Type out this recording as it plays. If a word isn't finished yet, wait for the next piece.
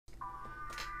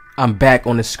I'm back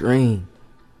on the screen.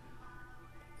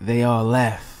 They all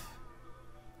left.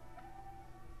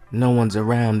 No one's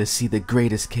around to see the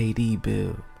greatest KD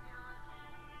build.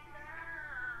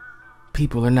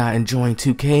 People are not enjoying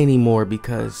 2K anymore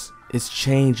because it's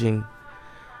changing.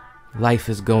 Life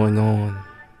is going on.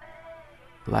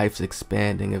 Life's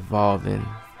expanding, evolving.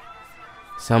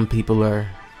 Some people are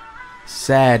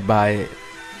sad by it.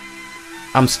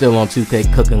 I'm still on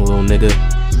 2K cooking, little nigga.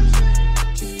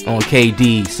 On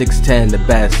KD, 6'10", the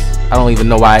best. I don't even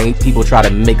know why people try to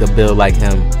make a build like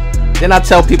him. Then I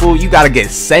tell people you gotta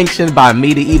get sanctioned by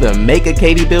me to even make a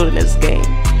KD build in this game.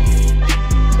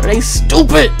 Are they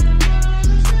stupid?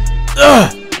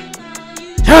 Ugh.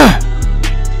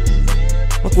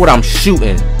 Look what I'm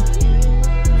shooting.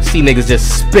 I see niggas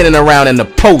just spinning around in the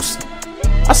post.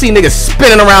 I see niggas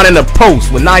spinning around in the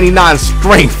post with 99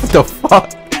 strength. What the fuck?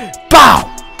 Bow!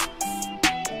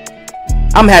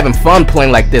 I'm having fun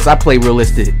playing like this. I play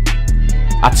realistic.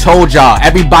 I told y'all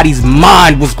everybody's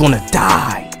mind was gonna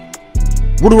die.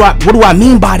 What do I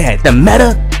mean by that? The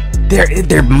meta,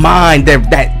 their mind,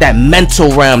 that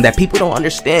mental realm that people don't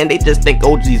understand. They just think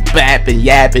OG's bapping,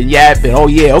 yapping. Oh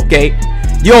yeah, okay.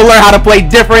 You don't learn how to play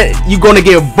different, you gonna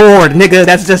get bored, nigga.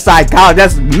 That's just psychology.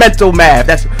 That's mental math.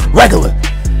 That's regular.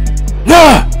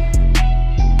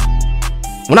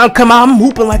 When I come out, I'm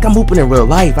hooping like I'm hooping in real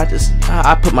life.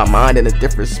 I put my mind in a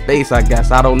different space, I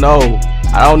guess. I don't know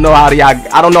how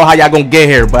y'all gonna get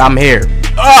here, but I'm here.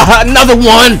 Another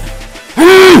one.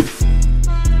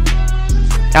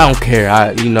 I don't care.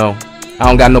 I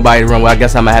don't got nobody to run with. I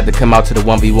guess I'm gonna have to come out to the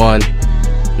 1v1.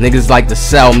 Niggas like to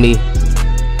sell me,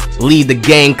 leave the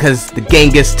game cause the game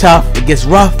gets tough, it gets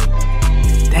rough.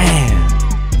 Damn.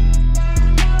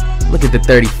 Look at the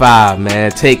 35,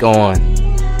 man. Take on.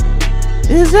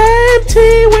 It's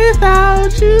empty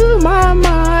without you. My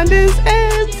mind is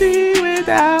empty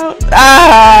without.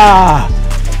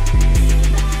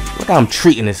 Look how I'm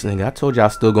treating this nigga. I told y'all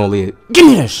still gonna lay it. Give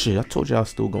me that shit. I told y'all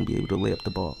still gonna be able to lay up the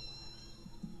ball.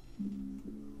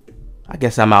 I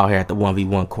guess I'm out here at the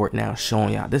 1v1 court now,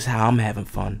 showing y'all this is how I'm having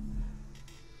fun.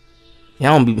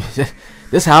 Y'all don't be. This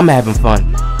is how I'm having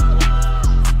fun.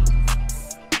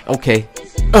 Okay.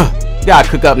 Gotta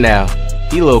cook up now.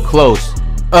 He a little close.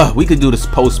 We could do this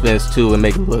post spins too and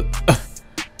make it look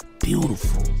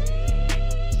beautiful.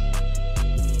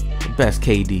 The best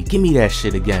KD. Give me that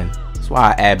shit again. That's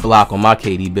why I add block on my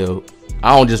KD build.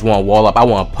 I don't just want wall up. I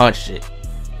want to punch shit.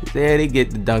 Yeah, they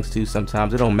get the dunks too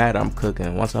sometimes. It don't matter. I'm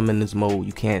cooking. Once I'm in this mode,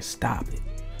 you can't stop it.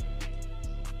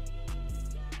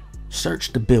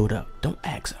 Search the build up. Don't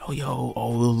ask,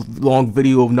 long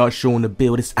video of not showing the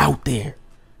build. It's out there.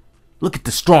 Look at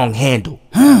the strong handle.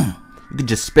 You can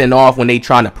just spin off when they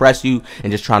trying to press you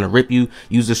and just trying to rip you.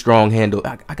 Use the strong handle.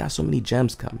 I got so many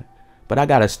gems coming. But I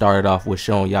got to start it off with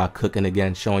showing y'all cooking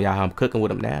again. Showing y'all how I'm cooking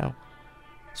with him now.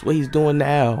 That's what he's doing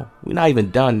now. We're not even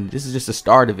done. This is just the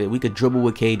start of it. We could dribble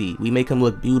with KD. We make him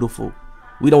look beautiful.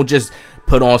 We don't just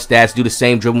put on stats, do the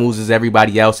same dribble moves as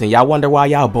everybody else. And y'all wonder why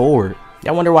y'all bored.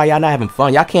 Y'all wonder why y'all not having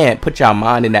fun. Y'all can't put y'all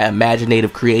mind in that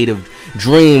imaginative, creative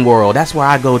dream world. That's where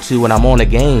I go to when I'm on a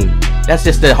game. That's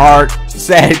just the hard,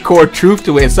 sad core truth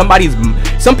to it. And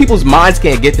some people's minds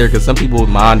can't get there because some people's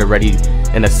mind already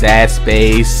in a sad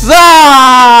space.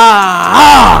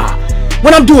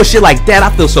 When I'm doing shit like that, I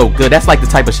feel so good. That's like the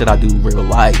type of shit I do in real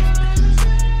life.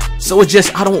 So it's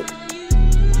just,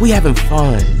 we having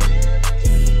fun.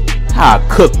 How I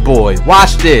cook, boy.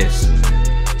 Watch this.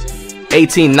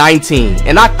 18, 19,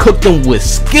 and I cooked them with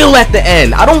skill at the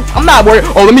end. I'm not worried.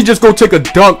 Oh, let me just go take a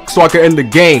dunk so I can end the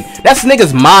game. That's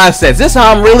niggas' mindsets. This is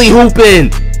how I'm really hooping.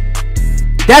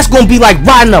 That's gonna be like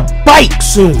riding a bike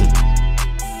soon.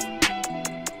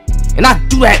 And I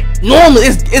do that normally.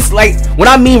 It's like when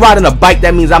I mean riding a bike,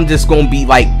 that means I'm just gonna be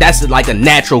like, that's like a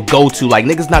natural go-to. Like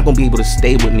niggas not gonna be able to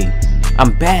stay with me.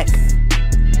 I'm back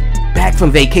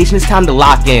from vacation. It's time to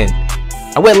lock in.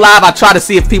 I went live. I tried to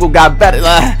see if people got better.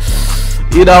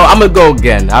 You know, I'm gonna go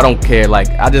again. I don't care. Like,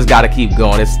 I just gotta keep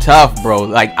going. It's tough, bro.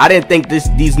 Like, I didn't think these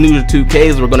new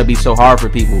 2Ks were gonna be so hard for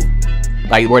people.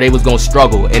 Like, where they was gonna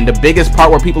struggle. And the biggest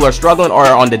part where people are struggling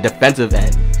are on the defensive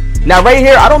end. Now, right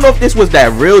here, I don't know if this was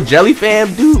that real Jelly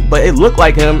Fam dude, but it looked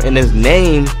like him, and his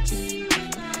name,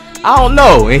 I don't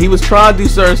know. And he was trying to do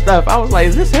certain stuff. I was like,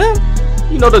 is this him?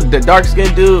 You know, the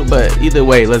dark-skinned dude? But either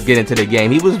way, let's get into the game.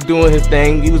 He was doing his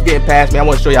thing. He was getting past me. I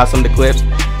want to show y'all some of the clips.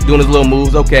 Doing his little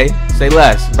moves, okay, say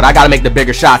less, but I gotta make the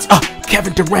bigger shots.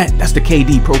 Kevin Durant, that's the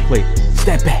KD pro play.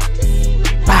 Step back,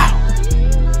 wow.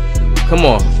 Come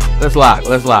on, let's lock.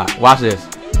 Watch this.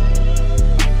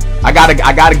 I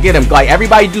gotta get him. Like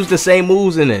everybody does the same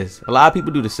moves in this. A lot of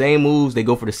people do the same moves. They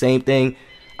go for the same thing.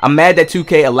 I'm mad that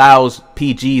 2K allows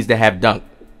PGs to have dunk.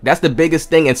 That's the biggest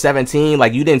thing in 17.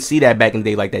 Like, you didn't see that back in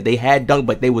the day like that. They had dunk,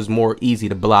 but they was more easy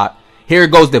to block. Here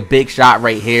goes the big shot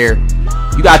right here.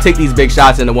 You gotta take these big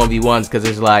shots in the 1v1s because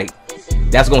it's like,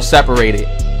 that's gonna separate it.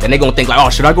 Then they gonna think like, oh,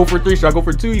 should I go for 3? Should I go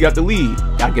for 2? You got the lead.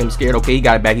 Gotta get him scared. Okay, he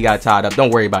got it back. He got it tied up.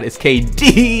 Don't worry about it. It's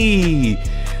KD.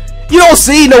 You don't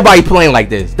see nobody playing like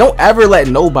this. Don't ever let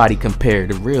nobody compare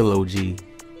the real OG,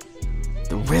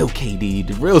 the real KD,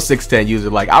 the real 6'10 user.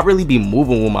 Like, I really be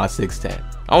moving with my 6'10.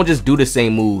 I don't just do the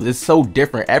same moves. It's so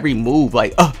different every move.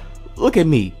 Like, look at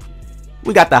me.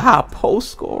 We got the high post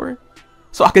scoring,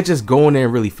 so I could just go in there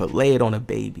and really fillet it on a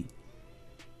baby.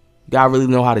 You gotta really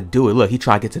know how to do it. Look, he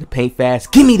trying to get to the paint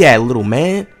fast. Give me that, little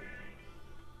man.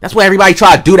 That's why everybody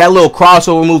try to do that little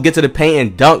crossover move, get to the paint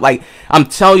and dunk. Like, I'm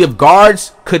telling you, if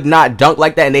guards could not dunk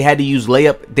like that and they had to use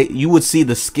layup, you would see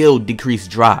the skill decrease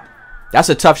drop. That's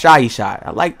a tough shot he shot.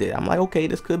 I liked it. I'm like, okay,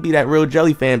 this could be that real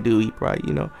Jelly Fam dude. He probably,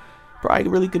 you know, probably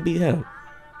really could be him.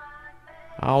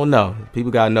 I don't know. People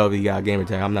gotta know if he got a gamer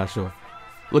tag. I'm not sure.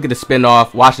 Look at the spin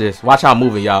off. Watch this. Watch how I'm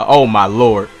moving, y'all. Oh my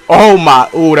lord. Oh my.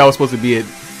 Ooh, that was supposed to be it.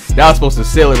 That was supposed to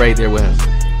seal it right there with him.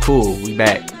 Cool. We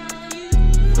back.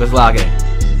 Let's lock in.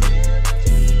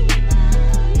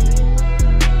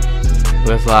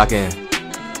 Let's lock in.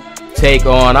 Take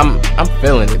on. I'm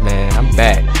feeling it, man. I'm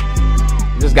back.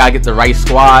 You just gotta get the right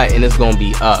squad and it's gonna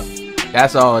be up.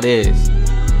 That's all it is.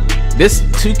 This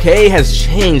 2K has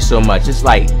changed so much. It's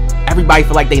like everybody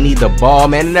feel like they need the ball,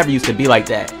 man. It never used to be like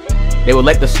that. They would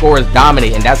let the scorers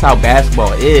dominate, and that's how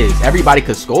basketball is. Everybody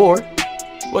could score.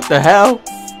 What the hell?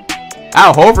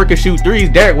 Al Horford could shoot threes.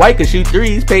 Derek White could shoot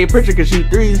threes. Peyton Pritchard could shoot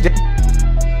threes.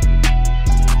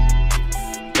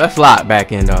 Let's lock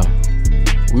back in, though.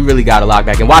 We really got to lock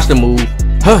back in. Watch the move.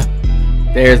 Huh.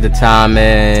 There's the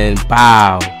timing.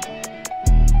 Bow.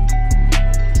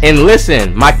 And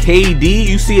listen, my KD,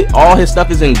 you see all his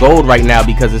stuff is in gold right now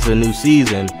because it's a new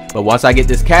season. But once I get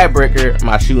this cat breaker,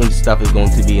 my shooting stuff is going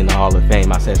to be in the Hall of Fame.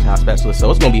 My set shot specialist. So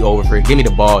it's going to be over for it. Give me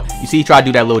the ball. You see he tried to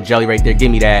do that little jelly right there.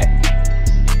 Give me that.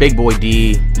 Big boy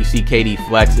D. You see KD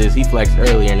flexes. He flexed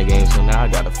earlier in the game. So now I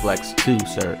got to flex too,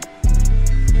 sir.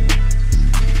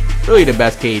 Really the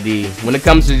best KD. When it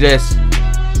comes to just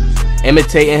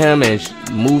imitating him and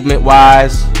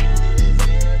movement-wise,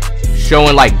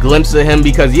 showing like glimpses of him,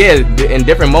 because yeah, in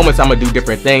different moments I'm gonna do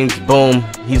different things. Boom,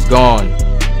 he's gone.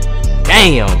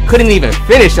 Damn, couldn't even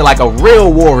finish it like a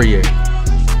real warrior.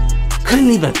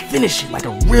 Couldn't even finish it like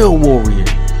a real warrior.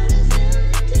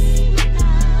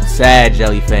 Sad,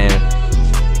 Jelly Fam.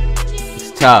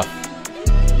 It's tough.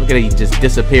 Look at it, he just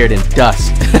disappeared in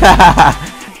dust.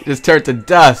 Just turned to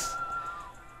dust.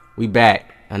 We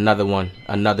back. Another one,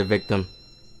 another victim.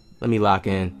 Let me lock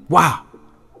in. Wow.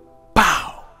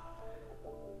 Bow.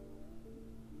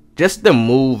 Just the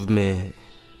movement,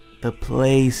 the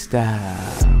play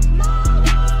style,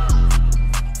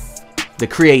 the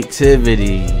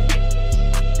creativity.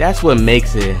 That's what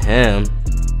makes it him.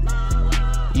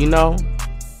 You know,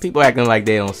 people acting like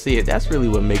they don't see it. That's really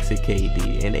what makes it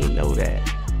KD, and they know that.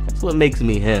 That's what makes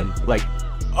me him. Like,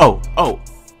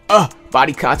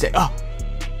 body contact.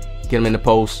 Get him in the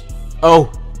post.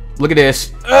 Oh, look at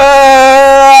this. Mama!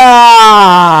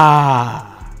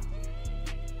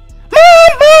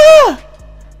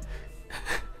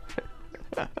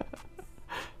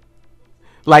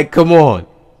 Like, come on.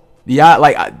 Yeah,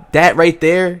 like that right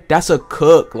there, that's a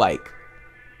cook. Like,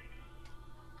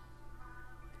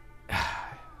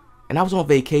 and I was on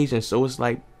vacation, so it's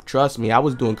like, trust me, I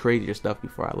was doing crazier stuff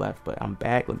before I left, but I'm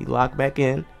back. Let me lock back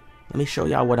in. Let me show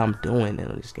y'all what I'm doing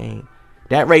in this game.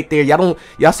 That right there,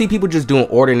 y'all see people just doing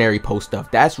ordinary post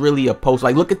stuff. That's really a post.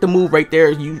 Like, look at the move right there.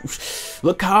 You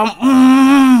look how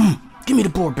give me the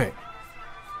board back.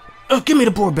 Give me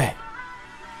the board back.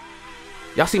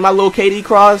 Y'all see my little KD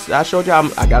cross? I showed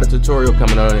y'all. I got a tutorial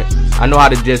coming on it. I know how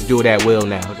to just do it at will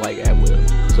now. Like at will.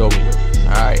 It's over with.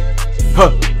 All right.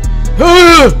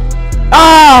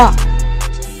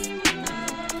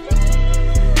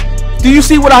 Do you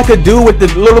see what I could do with the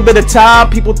little bit of time?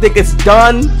 People think it's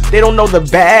done. They don't know the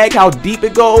bag, how deep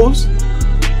it goes.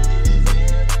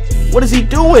 What is he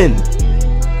doing?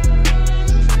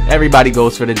 Everybody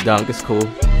goes for the dunk. It's cool.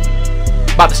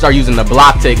 About to start using the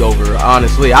block takeover,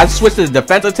 honestly. I switched to the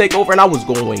defensive takeover and I was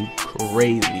going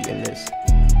crazy in this.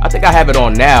 I think I have it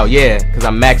on now, yeah, because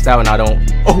I'm maxed out and I don't.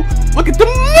 Oh, look at the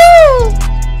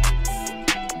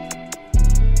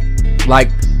move! Like,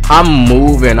 I'm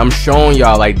moving. I'm showing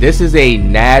y'all, like, this is a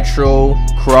natural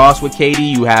cross with KD.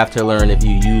 You have to learn if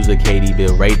you use a KD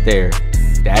build right there.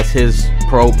 That's his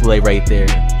pro play right there.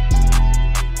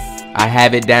 I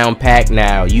have it down packed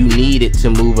now. You need it to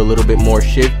move a little bit more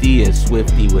shifty and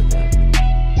swifty with them.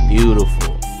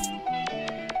 Beautiful.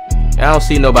 I don't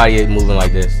see nobody moving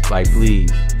like this. Like,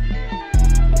 please.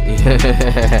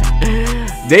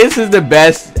 This is the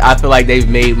best I feel like they've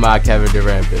made my Kevin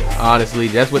Durant build. Honestly,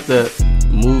 just with the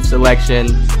move selection.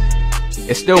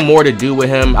 It's still more to do with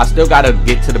him. I still gotta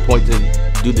get to the point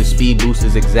to do the speed boost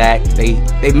is exact. They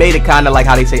made it kind of like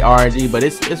how they say RNG, but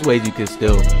it's ways you can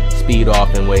still speed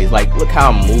off in ways. Like, look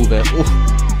how I'm moving.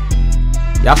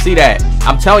 Y'all see that?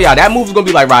 I'm telling y'all, that move is gonna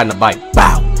be like riding a bike.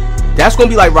 Bow. That's gonna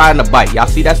be like riding a bike. Y'all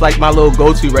see, that's like my little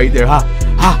go-to right there. Ha,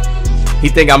 ha. He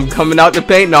think I'm coming out the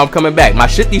paint? No, I'm coming back. My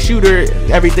shifty shooter,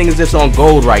 everything is just on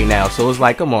gold right now. So it's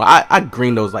like, come on. I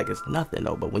green those like it's nothing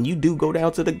though. But when you do go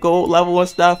down to the gold level and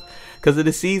stuff, because of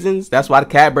the seasons, that's why the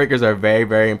cap breakers are very,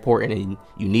 very important. And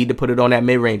you need to put it on that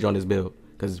mid-range on this build.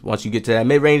 Because once you get to that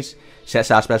mid-range, shot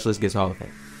specialist gets Hall of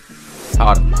Fame.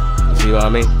 Auto. You see what I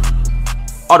mean?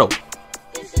 Auto.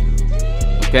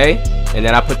 Okay. And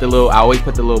then I always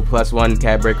put the little +1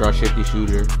 cap breaker on shifty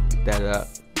shooter. Pick that up.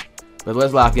 But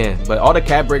let's lock in. But all the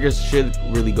cap breakers should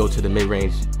really go to the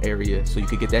mid-range area. So you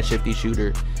could get that shifty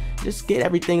shooter. Just get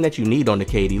everything that you need on the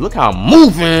KD. Look how I'm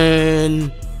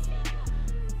moving.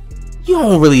 You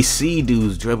don't really see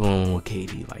dudes dribbling with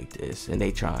KD like this, and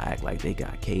they try to act like they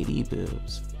got KD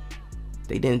builds.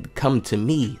 They didn't come to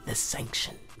me, the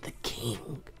sanction, the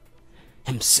king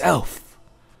himself.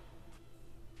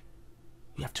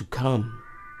 You have to come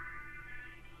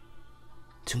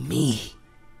to me.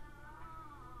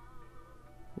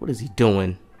 What is he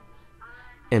doing?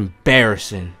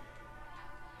 Embarrassing.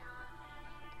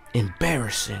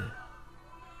 Embarrassing.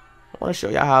 I want to show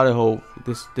y'all how the whole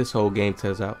this whole game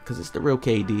turns out, because it's the real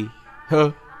KD.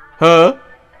 Huh?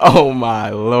 Oh my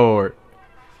lord.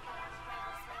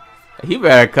 He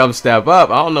better come step up.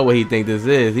 I don't know what he think this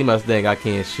is. He must think I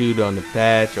can't shoot on the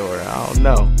patch, or I don't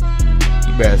know.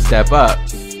 You better step up.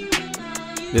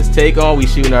 This take on, we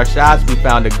shooting our shots. We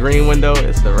found a green window.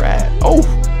 It's the rat. Oh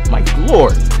my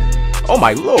lord. Oh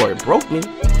my lord. Broke me.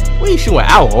 What are you shooting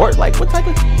out, or like what type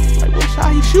of what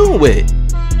shot he shooting with?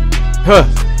 Huh.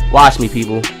 Watch me,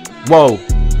 people. Whoa.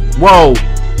 Whoa.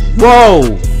 Whoa.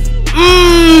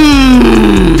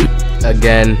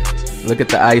 Again. Look at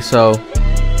the ISO.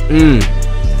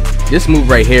 This move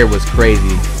right here was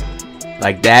crazy.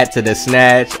 Like that to the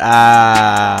snatch.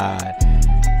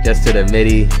 Just to the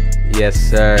midi. Yes,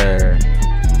 sir.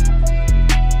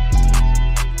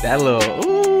 That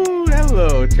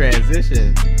little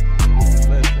transition.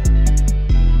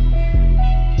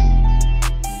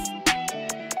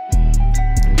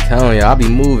 Telling you, I'll be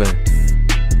moving.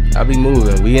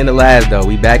 We in the lab though.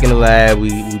 We back in the lab.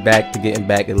 We back to getting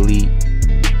back elite,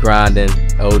 grinding,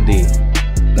 OD.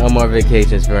 No more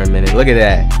vacations for a minute. Look at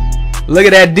that. Look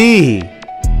at that D.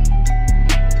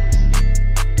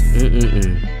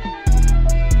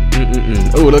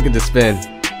 Oh, look at the spin.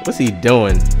 What's he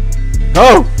doing?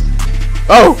 Oh,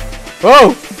 oh,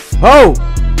 oh, oh,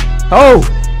 oh,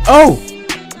 oh.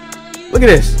 Look at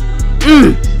this.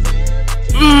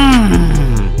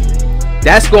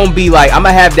 That's gonna be like, I'm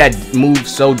gonna have that move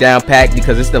so down packed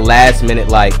because it's the last minute,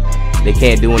 like they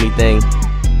can't do anything.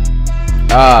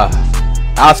 I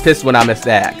was pissed when I missed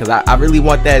that because I really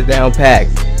want that down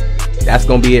packed. That's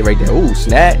gonna be it right there. Ooh,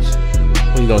 snatch.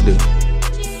 What are you gonna do?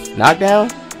 Knockdown?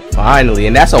 Finally.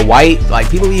 And that's a white. Like,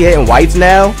 people be hitting whites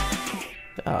now.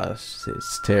 Oh,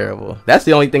 it's terrible. That's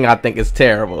the only thing I think is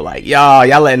terrible. Like, y'all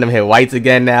letting them hit whites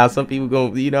again now. Some people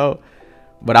gonna,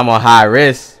 but I'm on high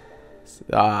risk.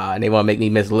 And they want to make me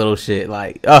miss little shit.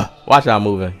 Like, watch how I'm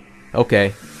moving.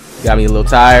 Okay. Got me a little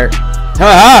tired. Bro.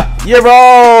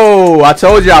 I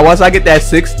told y'all, once I get that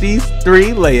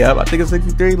 63 layup, I think it's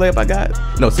 63 layup I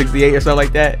got. No, 68 or something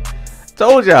like that.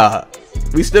 Told y'all.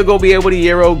 We still gonna be able to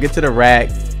Euro, get to the rack,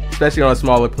 especially on a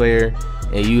smaller player,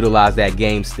 and utilize that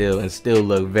game still and still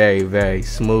look very, very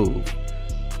smooth.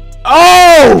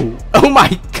 Oh! Oh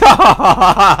my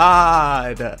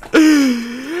God!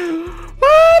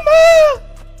 Mama!